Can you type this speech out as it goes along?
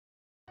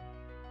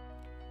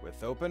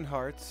with open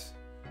hearts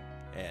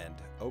and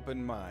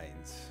open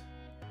minds.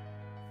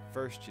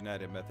 First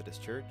United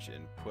Methodist Church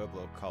in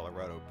Pueblo,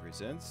 Colorado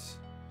presents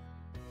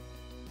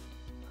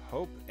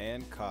Hope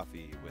and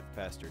Coffee with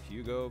Pastor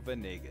Hugo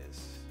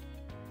Venegas.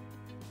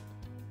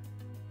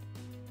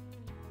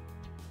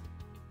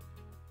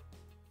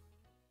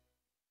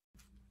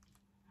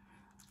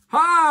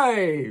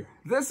 Hi,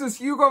 this is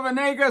Hugo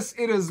Venegas.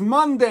 It is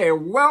Monday.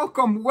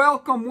 Welcome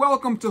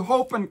to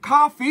Hope and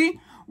Coffee.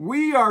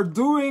 We are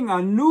doing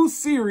a new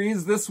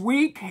series this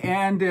week,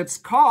 and it's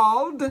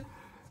called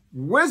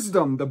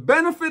Wisdom, the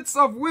Benefits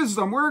of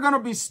Wisdom. We're going to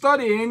be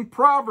studying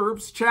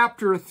Proverbs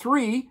chapter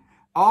 3,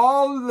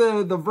 all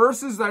the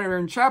verses that are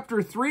in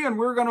chapter 3, and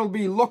we're going to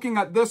be looking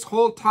at this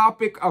whole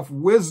topic of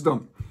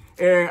wisdom.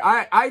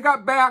 I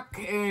got back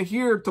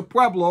here to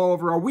Pueblo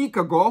over a week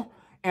ago,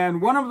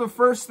 and one of the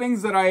first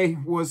things that I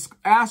was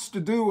asked to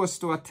do was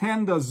to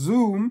attend a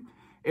Zoom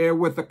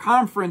with the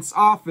conference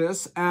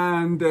office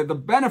and the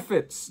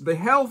benefits, the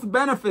health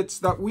benefits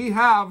that we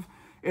have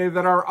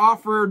that are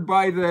offered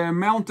by the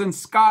Mountain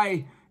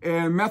Sky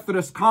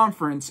Methodist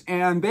Conference.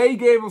 And they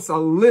gave us a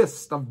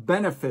list of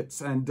benefits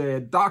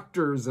and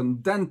doctors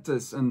and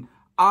dentists and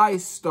eye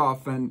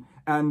stuff and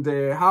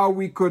how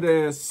we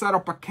could set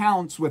up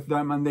accounts with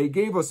them. And they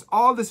gave us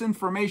all this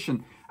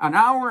information, an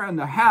hour and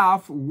a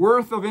half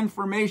worth of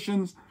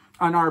information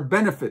on our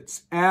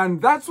benefits.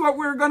 And that's what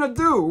we're going to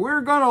do.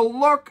 We're going to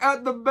look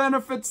at the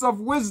benefits of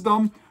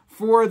wisdom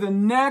for the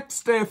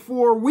next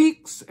 4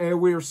 weeks.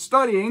 We're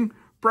studying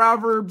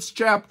Proverbs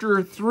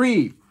chapter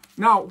 3.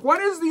 Now, what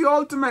is the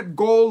ultimate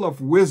goal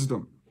of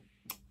wisdom?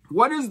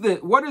 What is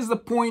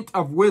the point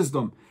of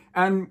wisdom?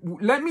 And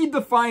let me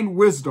define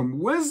wisdom.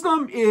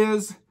 Wisdom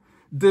is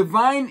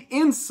divine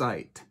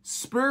insight,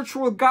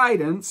 spiritual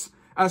guidance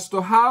as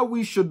to how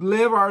we should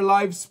live our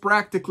lives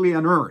practically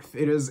on earth.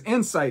 It is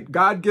insight.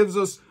 God gives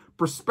us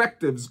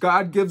perspectives.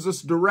 God gives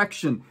us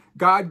direction.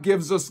 God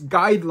gives us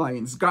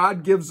guidelines.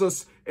 God gives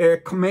us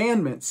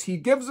commandments. He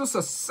gives us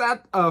a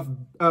set of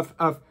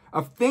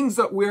things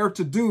that we are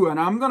to do, and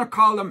I'm going to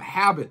call them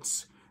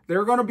habits.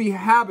 They're going to be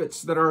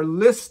habits that are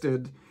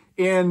listed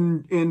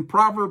in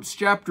Proverbs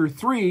chapter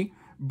 3,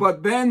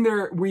 but then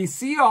we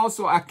see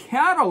also a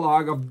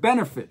catalog of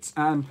benefits.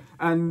 And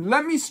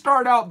let me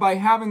start out by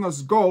having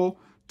us go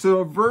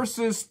to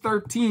verses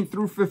 13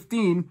 through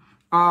 15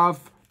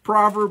 of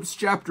Proverbs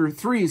chapter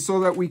 3 so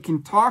that we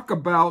can talk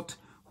about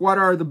what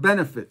are the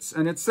benefits.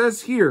 And it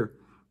says here,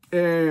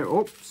 I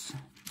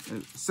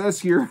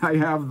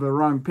have the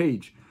wrong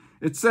page.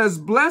 It says,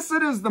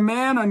 "Blessed is the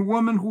man and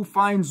woman who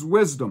finds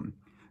wisdom,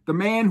 the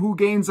man who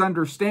gains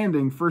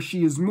understanding, for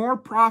she is more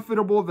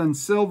profitable than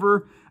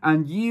silver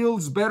and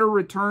yields better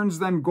returns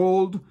than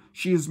gold.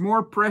 She is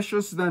more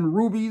precious than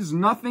rubies.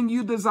 Nothing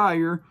you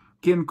desire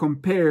can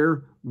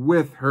compare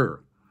with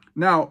her."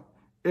 Now,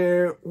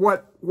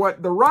 what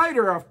the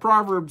writer of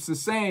Proverbs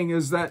is saying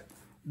is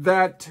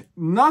that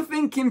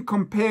nothing can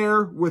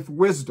compare with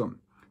wisdom.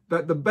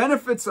 That the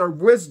benefits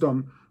of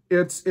wisdom,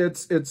 it's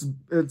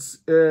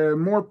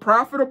more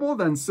profitable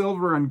than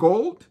silver and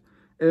gold,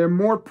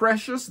 more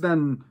precious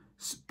than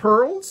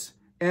pearls,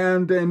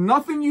 and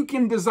nothing you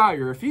can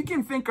desire. If you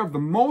can think of the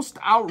most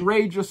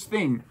outrageous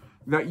thing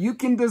that you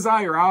can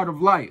desire out of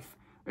life,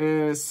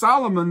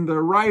 Solomon,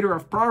 the writer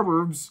of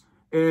Proverbs,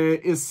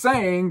 is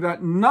saying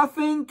that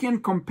nothing can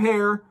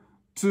compare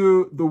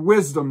to the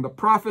wisdom, the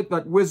profit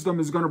that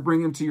wisdom is going to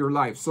bring into your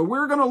life. So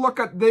we're going to look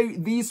at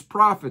these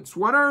profits.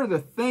 What are the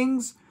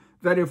things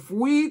that if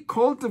we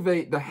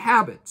cultivate the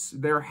habits,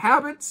 they're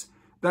habits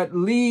that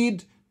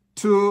lead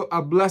to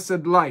a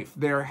blessed life.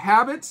 They're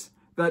habits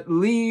that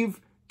lead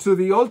to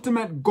the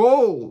ultimate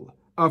goal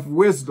of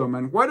wisdom.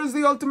 And what is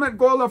the ultimate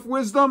goal of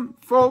wisdom?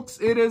 Folks,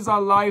 it is a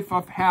life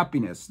of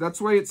happiness. That's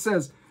why it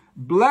says,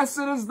 "Blessed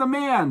is the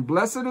man,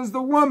 blessed is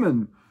the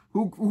woman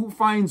who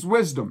finds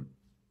wisdom."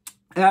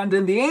 And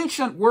in the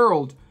ancient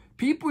world,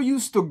 people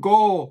used to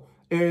go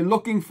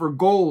looking for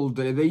gold.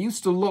 They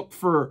used to look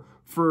for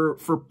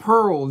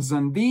pearls,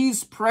 and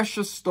these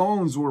precious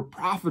stones were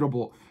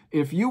profitable.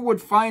 If you would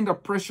find a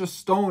precious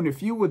stone,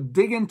 if you would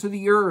dig into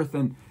the earth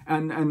and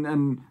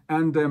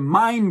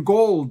mine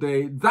gold,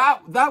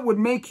 that would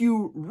make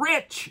you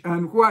rich.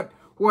 And what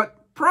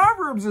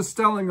Proverbs is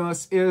telling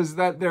us is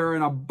that there are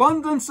an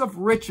abundance of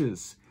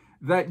riches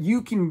that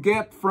you can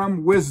get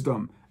from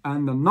wisdom.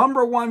 And the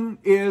number one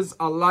is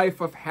a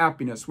life of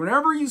happiness.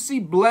 Whenever you see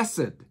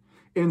blessed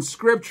in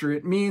Scripture,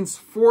 it means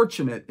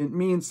fortunate. It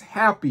means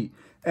happy.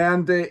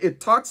 And it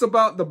talks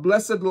about the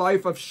blessed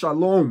life of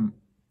shalom.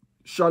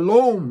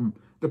 Shalom,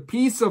 the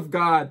peace of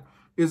God,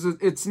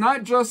 it's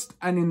not just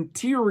an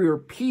interior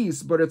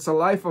peace, but it's a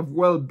life of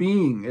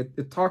well-being.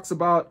 It talks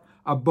about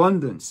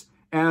abundance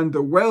and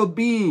the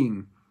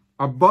well-being,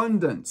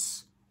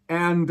 abundance,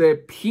 and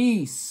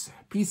peace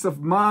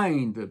of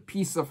mind,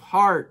 peace of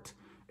heart,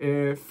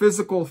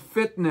 physical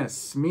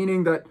fitness,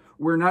 meaning that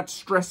we're not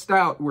stressed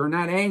out, we're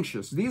not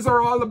anxious. These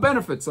are all the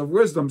benefits of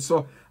wisdom.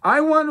 So I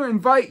want to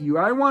invite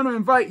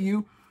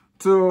you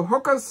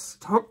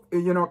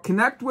to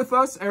connect with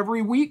us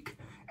every week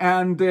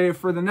And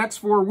for the next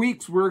 4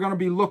 weeks, we're going to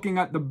be looking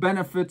at the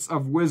benefits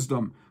of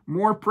wisdom.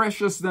 More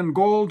precious than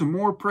gold,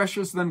 more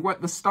precious than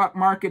what the stock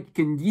market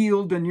can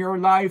yield in your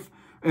life,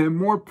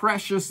 more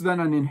precious than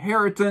an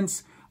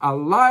inheritance, a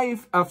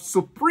life of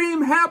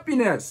supreme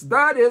happiness.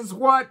 That is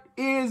what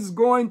is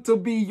going to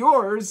be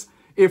yours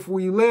if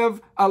we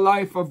live a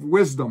life of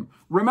wisdom.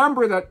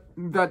 Remember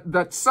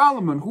that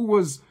Solomon, who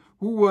was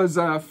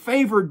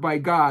favored by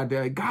God,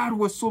 God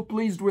was so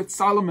pleased with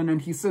Solomon,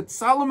 and he said,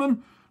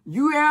 Solomon,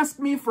 you ask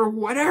me for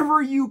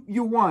whatever you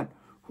want.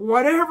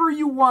 Whatever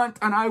you want,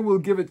 and I will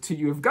give it to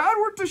you. If God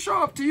were to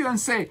show up to you and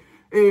say,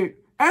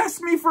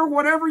 ask me for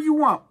whatever you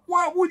want,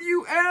 what would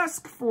you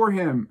ask for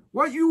him?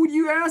 What would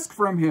you ask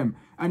from him?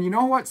 And you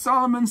know what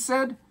Solomon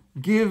said?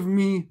 Give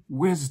me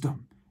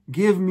wisdom.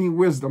 Give me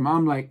wisdom.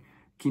 I'm like,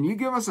 can you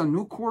give us a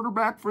new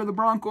quarterback for the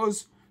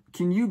Broncos?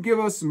 Can you give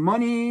us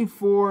money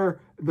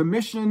for the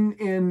mission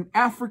in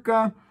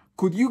Africa?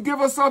 Could you give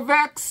us a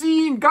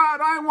vaccine? God,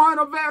 I want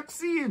a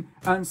vaccine.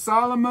 And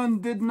Solomon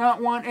did not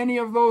want any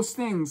of those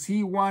things.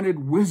 He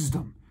wanted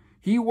wisdom.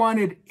 He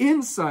wanted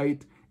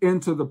insight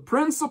into the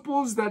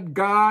principles that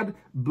God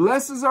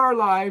blesses our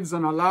lives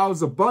and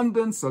allows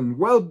abundance and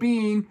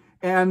well-being.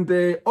 And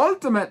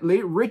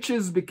ultimately,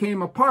 riches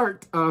became a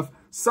part of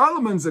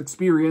Solomon's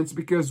experience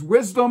because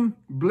wisdom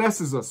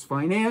blesses us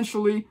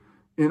financially,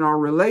 in our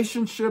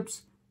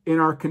relationships, in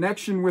our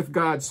connection with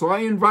God. So I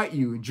invite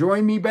you,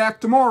 join me back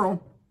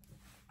tomorrow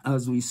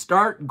as we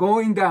start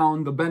going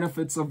down the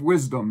benefits of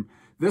wisdom.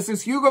 This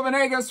is Hugo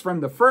Venegas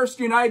from the First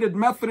United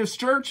Methodist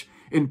Church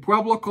in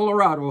Pueblo,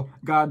 Colorado.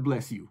 God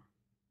bless you.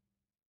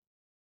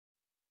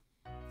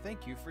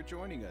 Thank you for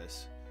joining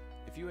us.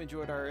 If you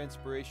enjoyed our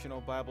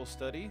inspirational Bible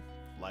study,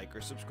 like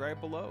or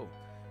subscribe below.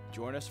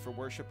 Join us for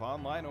worship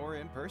online or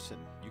in person.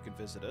 You can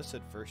visit us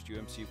at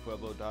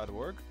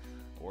firstumcpueblo.org,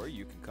 or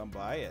you can come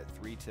by at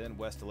 310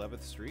 West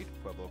 11th Street,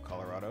 Pueblo,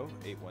 Colorado,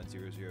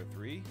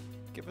 81003.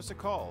 Give us a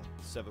call,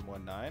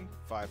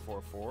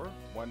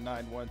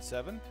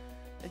 719-544-1917,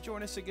 and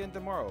join us again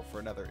tomorrow for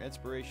another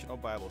inspirational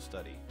Bible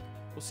study.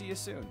 We'll see you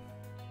soon.